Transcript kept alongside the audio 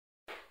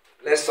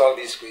Let's solve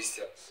these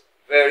questions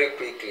very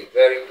quickly,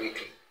 very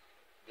quickly.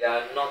 They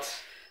are not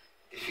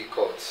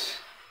difficult.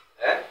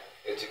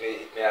 It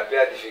may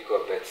appear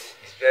difficult, but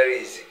it's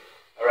very easy.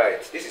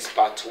 Alright, this is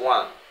part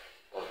 1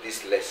 of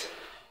this lesson.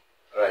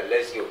 Alright,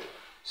 let's go.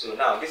 So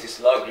now this is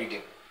log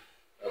reading.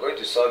 We're going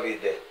to solve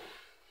it there.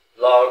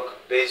 Log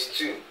base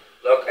 2.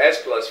 Log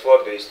x plus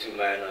 4 base 2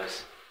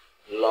 minus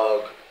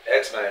log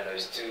x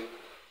minus 2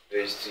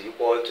 base 2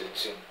 equal to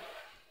 2.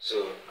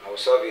 So I will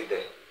solve it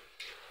there.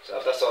 So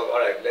after solving,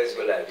 alright, let's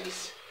go like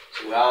this.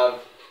 So we have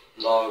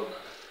log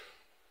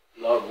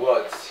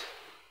what?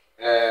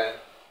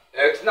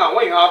 X. Now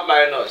when you have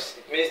minus,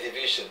 it means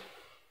division.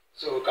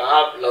 So we can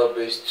have log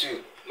base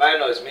 2.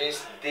 Minus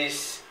means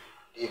this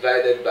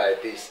divided by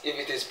this. If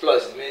it is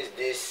plus, it means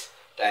this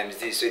times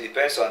this. So it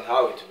depends on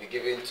how it will be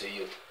given to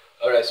you.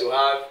 Alright, so we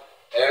have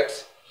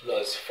x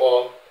plus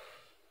 4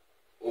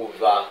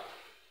 over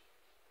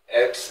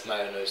x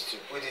minus 2.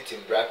 Put it in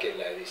bracket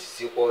like this.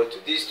 Is equal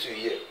to these 2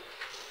 here.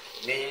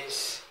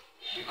 Means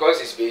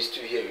because it's base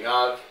 2 here, you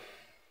have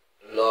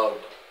log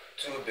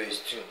 2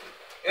 base 2.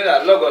 You know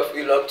that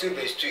log 2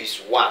 base 2 is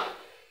 1.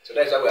 So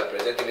that's why we are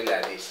presenting it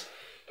like this.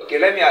 Okay,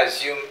 let me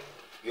assume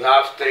you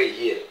have 3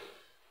 here.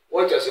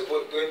 What you're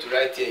going to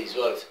write here is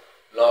what?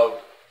 Log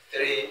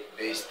 3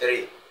 base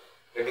 3.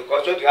 But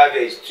because what you have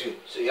here is 2.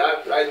 So you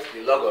have to write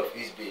the log of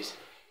this base.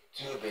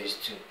 2 base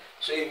 2.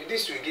 So if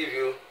this will give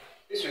you,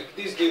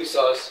 this gives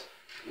us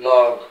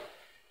log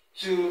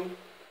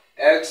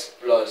 2x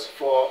plus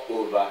 4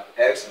 over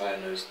x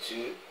minus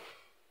 2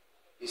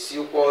 is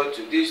equal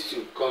to, this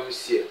 2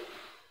 comes here,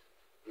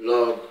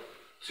 log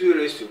 2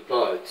 raised to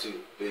power 2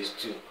 base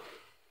 2.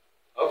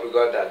 Hope you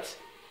got that.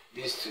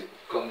 This 2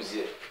 comes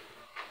here.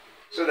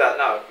 So that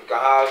now you can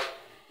have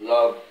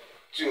log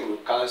 2 will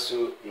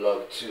cancel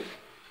log 2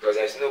 because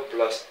there's no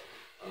plus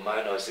or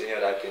minus any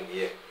other thing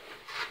here.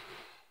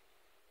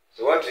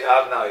 So what we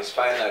have now is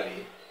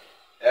finally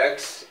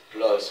x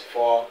plus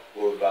 4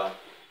 over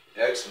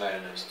x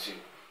minus 2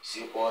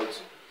 is equal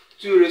to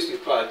 2 raised to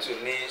power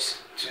 2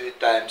 means 2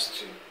 times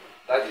 2.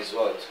 That is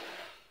what?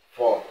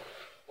 4.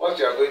 What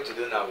we are going to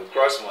do now, we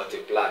cross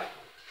multiply.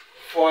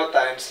 4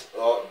 times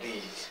all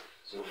these.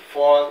 So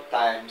 4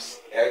 times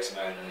x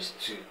minus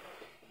 2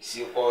 is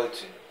equal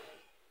to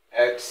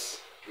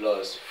x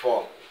plus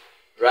 4.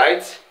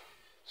 Right?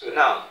 So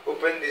now,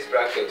 open this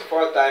bracket.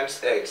 4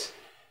 times x,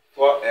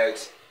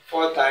 4x,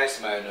 4 times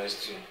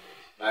minus 2,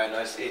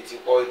 minus 8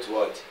 equal to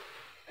what?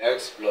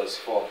 X plus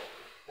 4.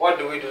 What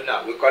do we do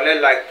now? We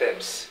collect like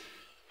terms.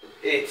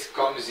 8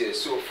 comes here.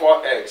 So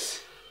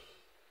 4x.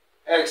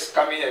 X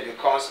coming here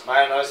becomes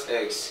minus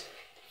x.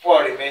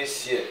 4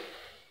 remains here.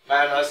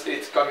 Minus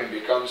 8 coming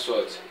becomes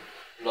what?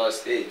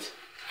 Plus 8.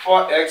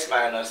 4x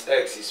minus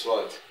x is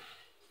what?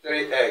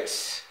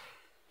 3x.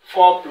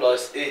 4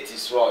 plus 8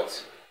 is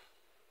what?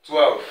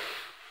 12.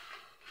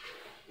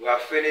 We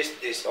have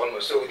finished this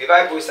almost. So we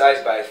divide both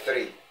sides by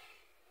 3.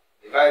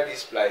 Divide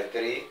this by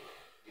 3.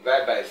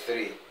 Divide by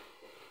 3.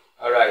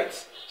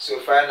 Alright. So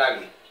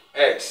finally,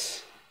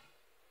 x.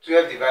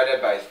 12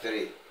 divided by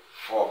 3.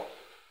 4.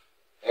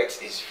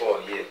 X is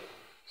 4 here.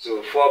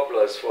 So 4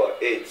 plus 4,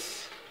 8.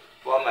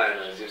 4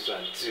 minus this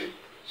one, 2.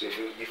 So if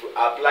you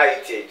apply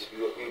it here,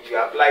 if you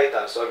apply it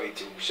and solve it,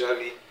 you will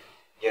surely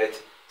get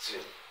 2.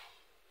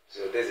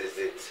 So this is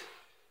it.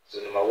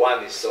 So number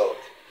 1 is solved.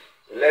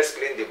 So let's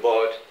clean the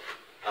board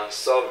and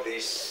solve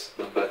this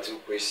number 2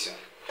 question.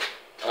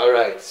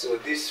 Alright, so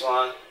this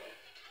one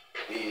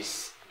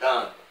is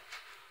done.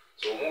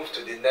 So move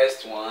to the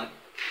next one.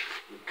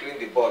 We clean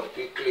the board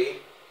quickly.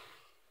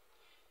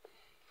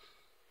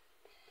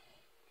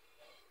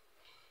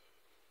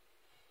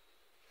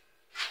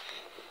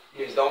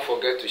 Please don't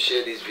forget to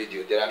share this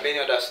video. There are many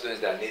other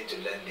students that need to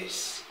learn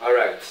this.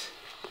 Alright.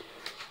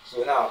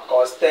 So now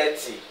cos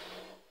 30.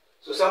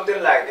 So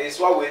something like this,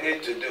 what we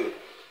need to do.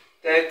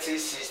 30,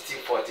 60,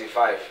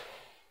 45.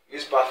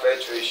 Use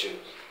perfect ratios.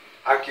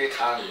 Acute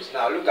angles.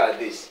 Now look at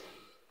this.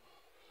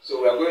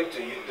 So we are going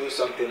to do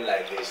something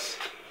like this.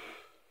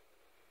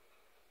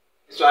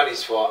 This one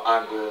is for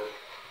angle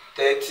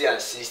 30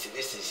 and 60.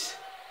 This is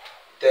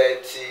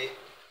 30.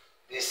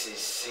 This is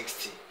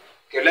 60.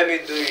 Okay, let me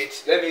do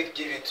it. Let me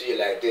give it to you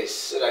like this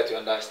so that you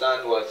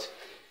understand what.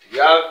 You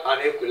have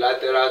an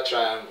equilateral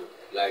triangle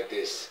like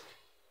this.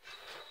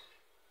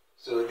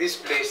 So this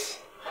place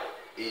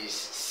is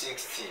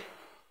 60,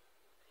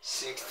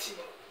 60,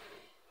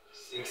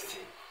 60,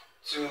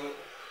 2,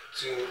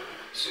 2,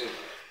 2.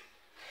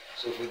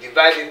 So if we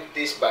divide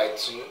this by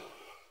 2,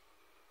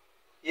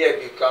 here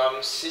it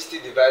becomes 60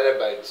 divided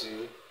by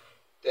 2,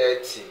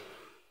 30,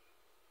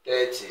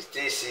 30,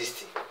 still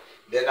 60.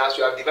 Then as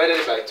we have divided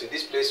it by 2,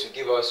 this place will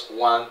give us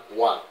 1,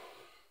 1.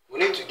 We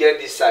need to get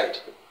this side.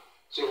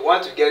 So if we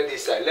want to get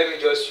this side, let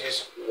me just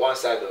use one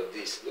side of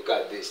this. Look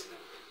at this now.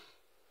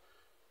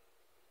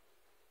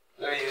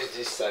 Let me use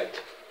this side.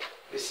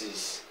 This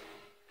is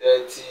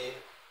 30,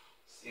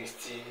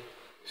 60,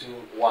 2,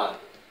 1.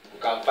 We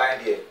can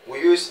find here.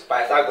 We use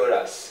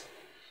Pythagoras.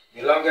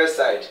 The longest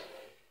side,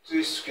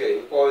 2 square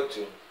equal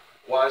to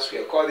 1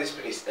 square. Call this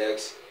place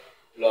x.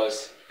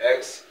 plus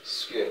x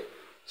squared.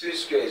 2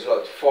 squared is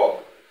what? 4.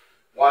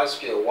 1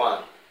 squared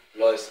 1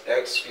 plus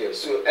x squared.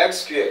 So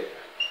x squared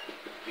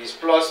is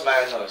plus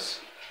minus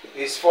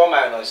is 4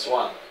 minus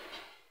 1.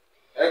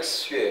 X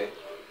squared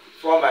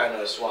 4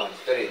 minus 1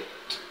 3.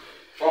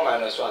 4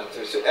 minus 1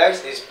 3. So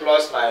x is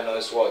plus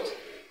minus what?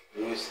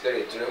 Root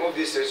 3. To remove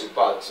this raised to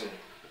power 2.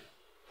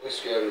 Put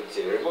square root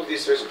here. Remove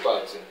this raised to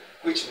power 2.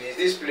 Which means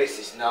this place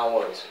is now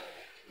what?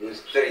 Root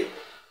 3.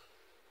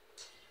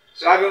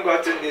 So having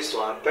gotten this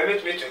one,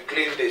 permit me to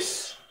clean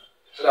this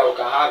so that we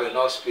can have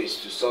enough space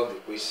to solve the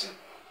question.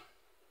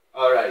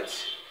 Alright.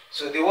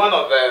 So the one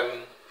of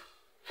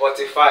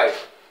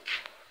 45.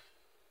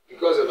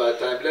 Because of our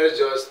time, let's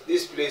just,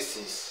 this place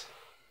is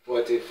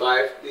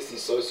 45. This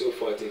is also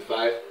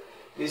 45.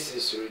 This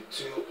is root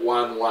 2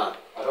 1 1.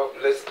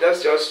 Let's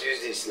just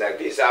use this like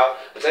this. How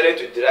I decided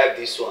to derive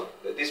this one.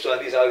 This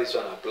is how this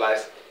one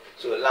applies.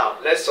 So now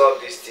let's solve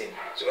this thing.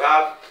 So we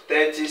have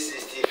 30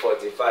 60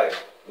 45.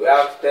 We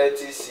have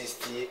 30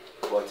 60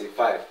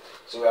 45.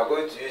 So we are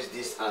going to use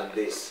this and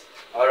this.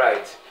 All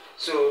right.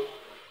 So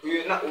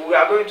we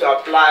are going to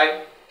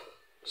apply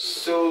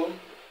SOHCAHTOA.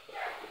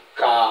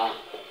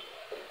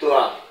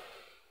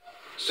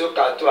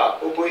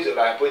 SOHCAHTOA, opposite of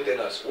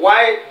hypotenuse.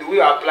 Why do we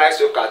apply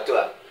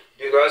SOHCAHTOA?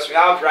 Because we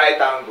have right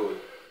angle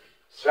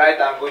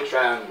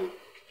triangle.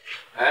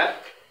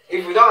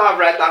 If we don't have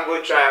right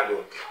angle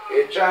triangle,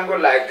 a triangle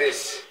like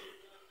this,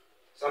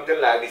 something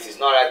like this is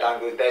not right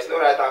angle. There is no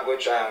right angle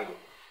triangle.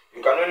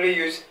 You can only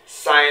use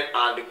sine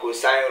and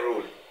cosine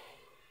rule.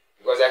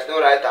 Because there is no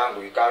right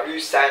angle, you can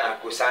use sine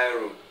and cosine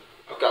rule.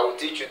 Okay, I will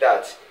teach you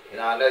that in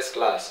our next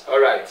class.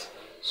 Alright,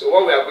 so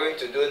what we are going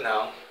to do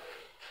now,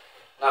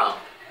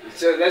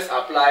 so let's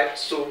apply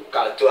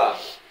SOHCAHTOA.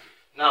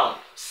 Now,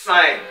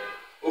 sine,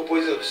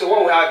 opposite. So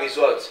what we have is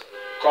what?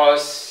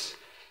 Cos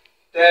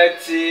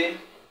 30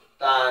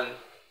 tan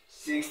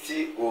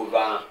 60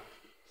 over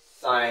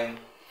sine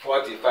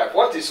 45.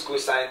 What is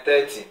cosine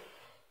 30?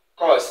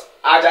 Cos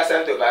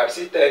adjacent over,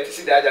 see 30,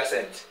 see the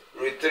adjacent,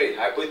 root 3,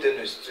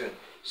 hypotenuse 2.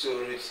 So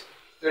root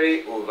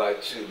 3 over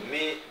 2.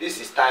 This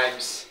is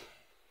times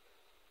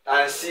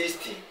tan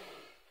 60.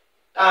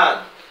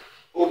 Tan,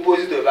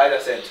 opposite of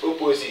adjacent,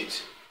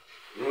 opposite,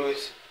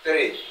 root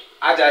 3.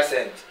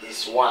 Adjacent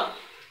is 1.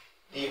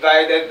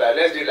 Divided by,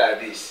 let's do it like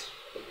this.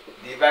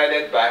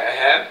 Divided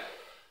by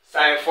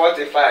sine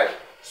 45.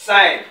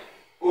 Sine,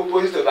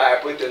 opposite of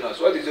hypotenuse.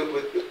 What is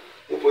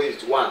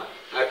opposite? 1.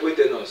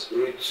 Hypotenuse,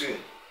 root 2.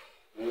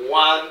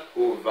 1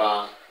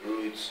 over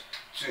root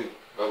 2.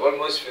 We've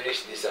almost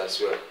finished this as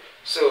well.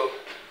 So,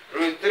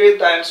 root 3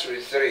 times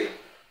root 3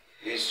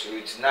 is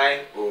root 9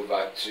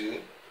 over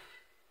 2.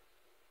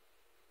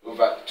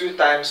 Over 2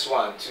 times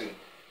 1, 2.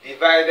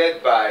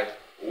 Divided by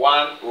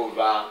 1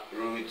 over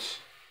root.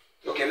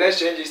 Okay, let's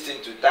change this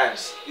thing to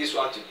times. This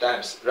one to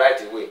times right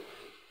away.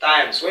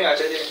 Times, when you are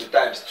changing to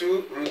times,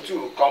 root 2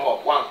 will come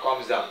up, 1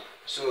 comes down.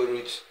 So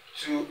root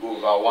 2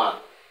 over 1.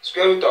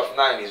 Square root of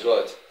 9 is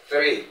what?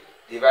 3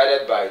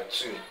 divided by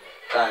 2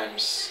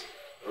 times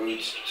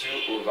root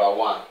 2 over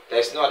 1.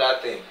 There's no other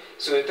thing.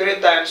 So 3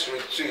 times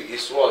root 2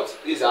 is what?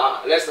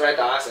 Let's write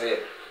our answer here.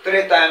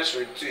 3 times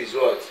root 2 is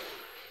what?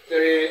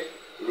 3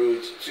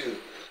 root 2.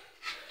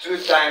 2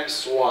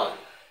 times 1,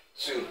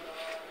 2.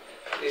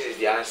 This is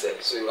the answer.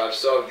 So you have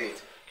solved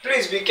it.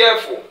 Please be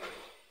careful.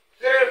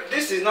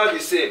 This is not the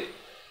same.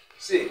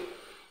 See,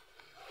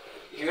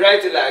 if you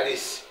write it like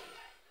this,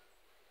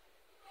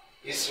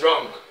 it's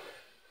wrong.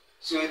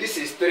 So this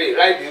is 3.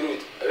 Write the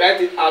root.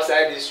 Write it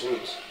outside this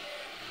root.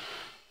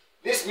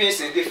 This means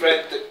a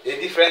different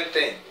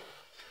thing.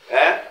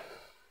 It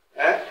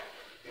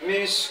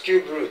means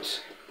cube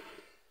root.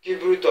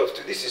 Cube root of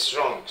 2. This is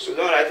wrong. So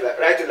don't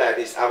write it like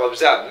this. I've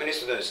observed many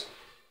students.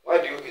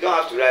 You don't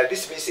have to write.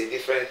 This means a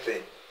different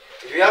thing.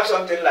 If you have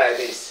something like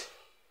this,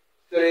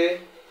 3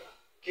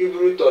 cube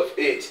root of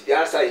 8, the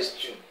answer is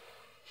 2.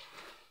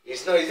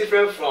 It's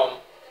different from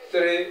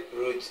 3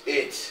 root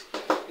 8.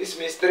 This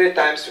means 3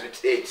 times root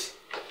 8.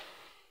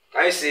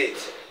 Can you see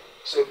it?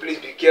 So please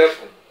be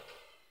careful.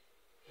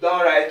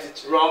 Don't write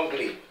it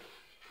wrongly.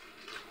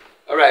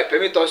 Alright,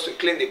 permit us to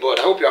clean the board.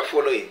 I hope you are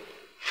following.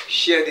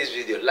 Share this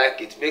video,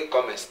 like it, make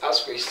comments,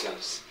 ask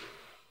questions.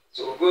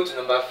 So we'll go to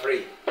number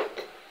 3.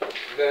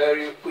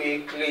 Very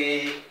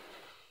quickly.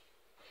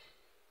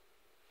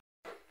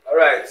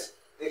 Alright.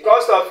 The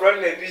cost of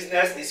running a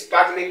business is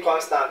partly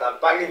constant and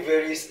partly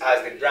varies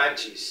as the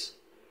branches.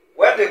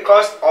 When the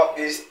cost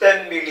is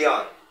 10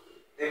 million,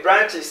 the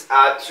branches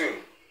are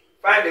 2.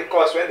 Find the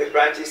cost when the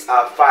branches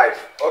are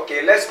 5.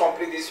 Okay, let's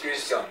complete this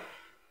question.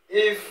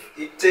 If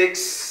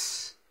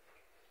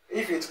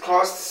it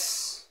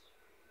costs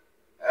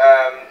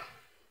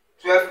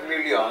 12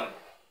 million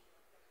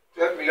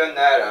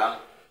naira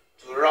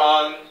to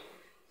run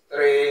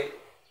 3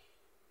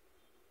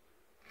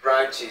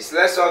 branches.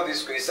 Let's solve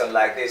this question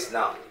like this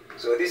now.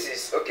 So this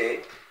is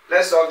okay.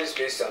 Let's solve this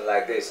question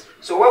like this.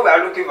 So what we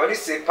are looking for,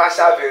 this is a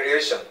partial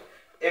variation.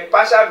 In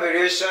partial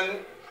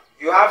variation,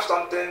 you have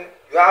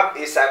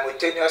a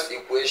simultaneous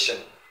equation.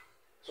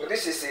 So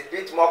this is a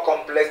bit more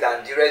complex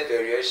than direct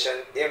variation,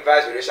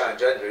 inverse variation, and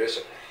joint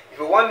variation. If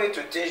you want me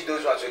to teach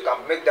those ones, you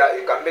can make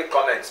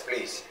comments,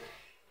 please.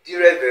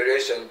 Direct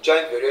variation,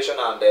 joint variation,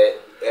 and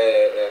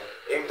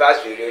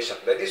inverse variation.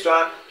 But this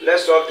one,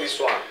 let's solve this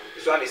one.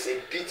 This one is a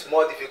bit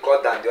more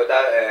difficult than the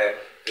other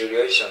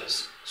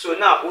variations. So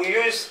now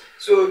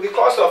the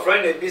cost of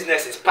running a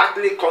business is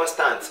partly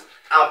constant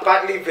and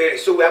partly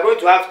varies. So we are going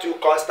to have two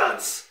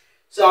constants.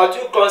 So our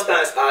two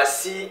constants are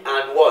C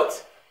and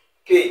what?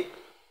 K.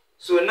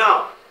 So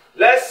now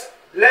let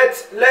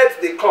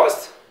the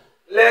cost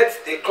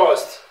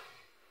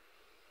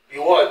be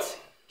what?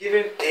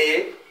 Given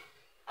A,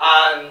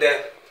 and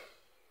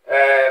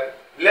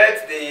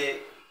let the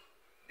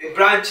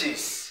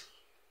branches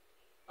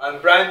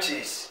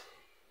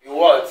be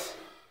what?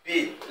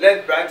 B.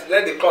 Let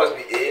the cost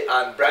be A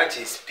and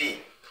branches B.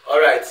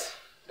 Alright.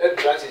 Let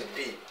the branches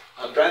B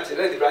and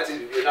let the branches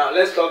be B. Now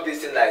let's stop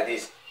this thing like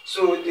this.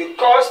 So the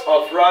cost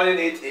of running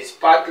it is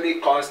partly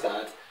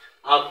constant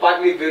and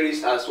partly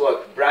varies as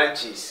what?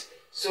 Branches.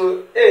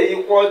 So A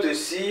equal to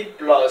C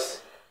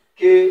plus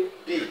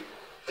KB.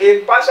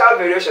 In partial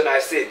variation, I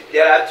said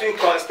there are two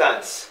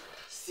constants,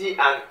 C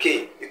and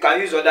K. You can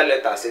use other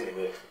letters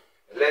anyway.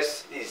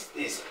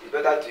 It's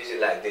better to use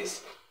it like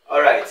this.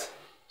 Alright.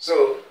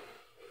 So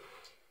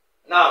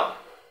now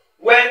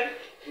when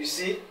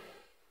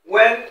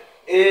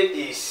A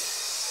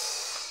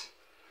is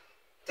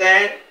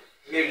 10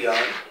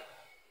 million,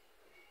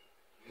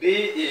 B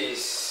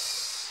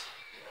is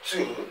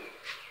 2.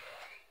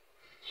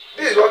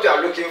 This is what you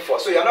are looking for.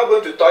 So you are not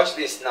going to touch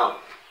this now.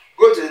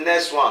 Go to the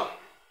next one.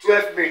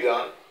 12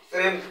 million,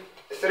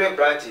 three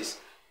branches.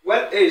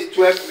 When A is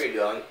 12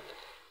 million,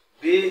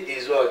 B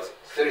is what?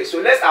 3.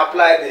 So let's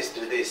apply this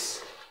to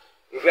this.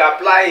 If we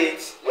apply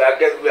it,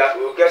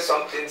 we'll get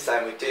something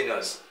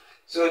simultaneous.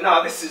 So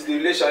now this is the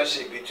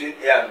relationship between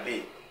A and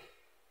B.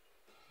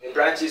 The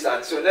branches,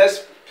 and so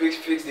let's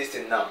fix this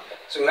thing now.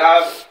 So we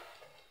have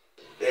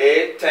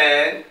A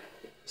 10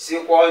 is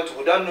equal to,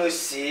 we don't know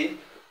C,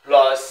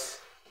 plus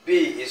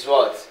B is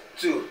what?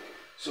 2.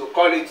 So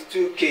call it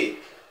 2K.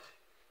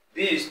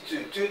 B is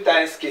 2. 2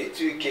 times K,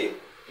 2K.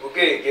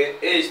 Okay, again,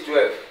 A is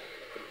 12.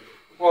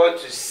 Equal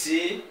to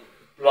C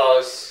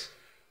plus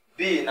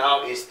B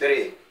now is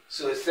 3.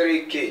 So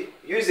 3K.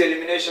 Use the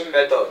elimination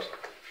method.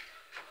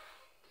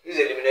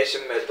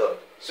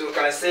 So we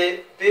can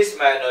say this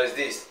minus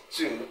this,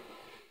 2.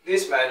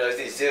 This minus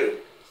this, 0.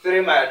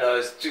 3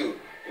 minus 2,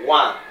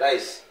 1. That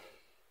is.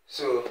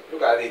 So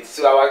look at it.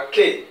 So our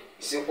K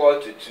is equal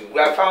to 2.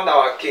 We have found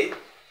our K.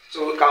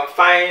 So we can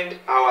find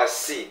our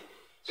C.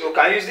 So we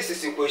can use this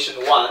is equation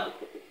 1.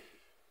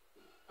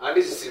 And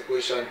this is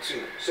equation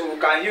 2. So we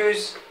can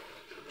use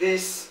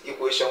this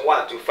equation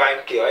 1 to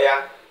find K. Oh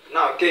yeah.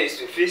 Now K is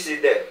to fix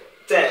it there.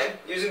 10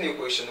 using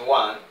equation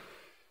 1.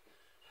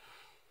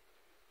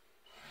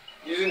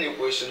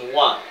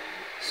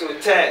 So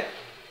 10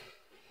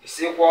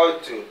 is equal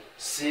to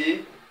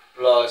C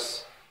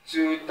plus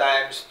 2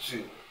 times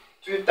 2.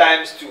 2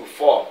 times 2,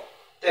 4.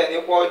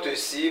 10 equal to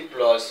C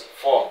plus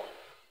 4.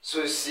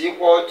 So C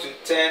equal to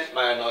 10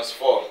 minus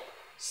 4.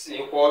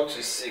 C equal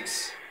to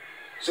 6.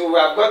 So we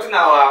have gotten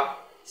our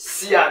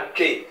C and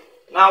K.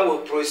 Now we'll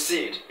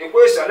proceed. The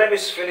question, let me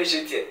finish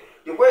it here.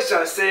 The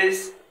question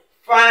says,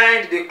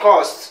 find the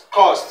cost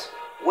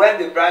when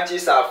the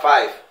branches are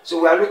 5. So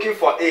we are looking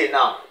for A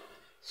now.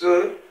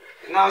 So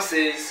it now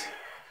says,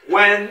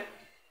 when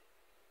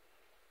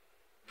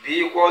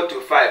B equal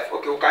to 5.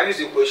 Okay, we can use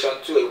equation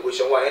 2,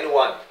 equation 1,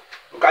 anyone.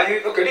 We can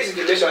use, okay, this is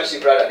the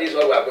relationship, brother. This is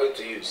what we are going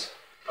to use.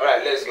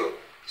 Alright, let's go.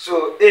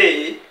 So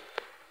A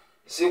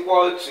is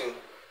equal to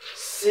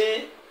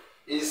C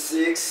is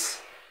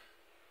 6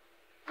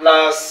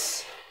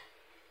 plus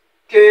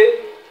K,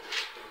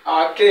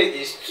 our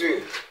K is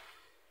 2.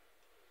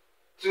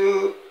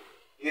 2,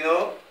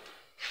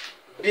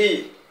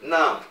 B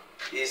now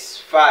is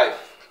 5.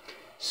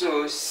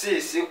 So C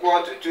is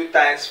equal to 2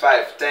 times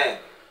 5, 10.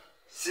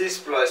 6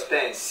 plus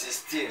 10,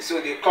 16.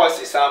 So the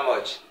cost is how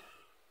much?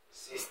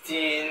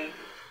 16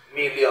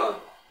 million.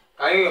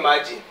 Can you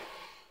imagine?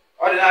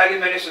 Ordinarily,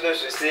 many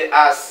students will say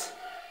as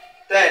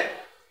 10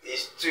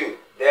 is 2,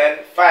 then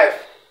 5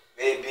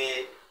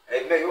 maybe,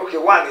 okay,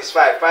 1 is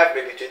 5, 5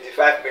 maybe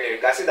 25 million. You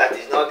can see that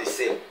is not the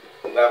same.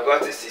 We have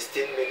gotten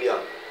 16 million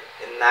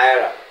in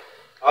Naira.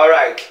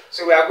 Alright,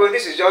 so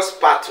this is just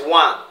part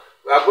 1.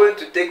 We are going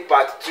to take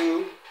part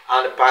 2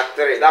 and part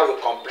 3. That will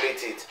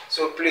complete it.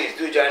 So please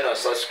do join us,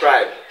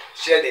 subscribe,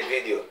 share the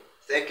video.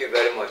 Thank you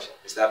very much,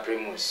 Mr.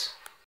 Primus.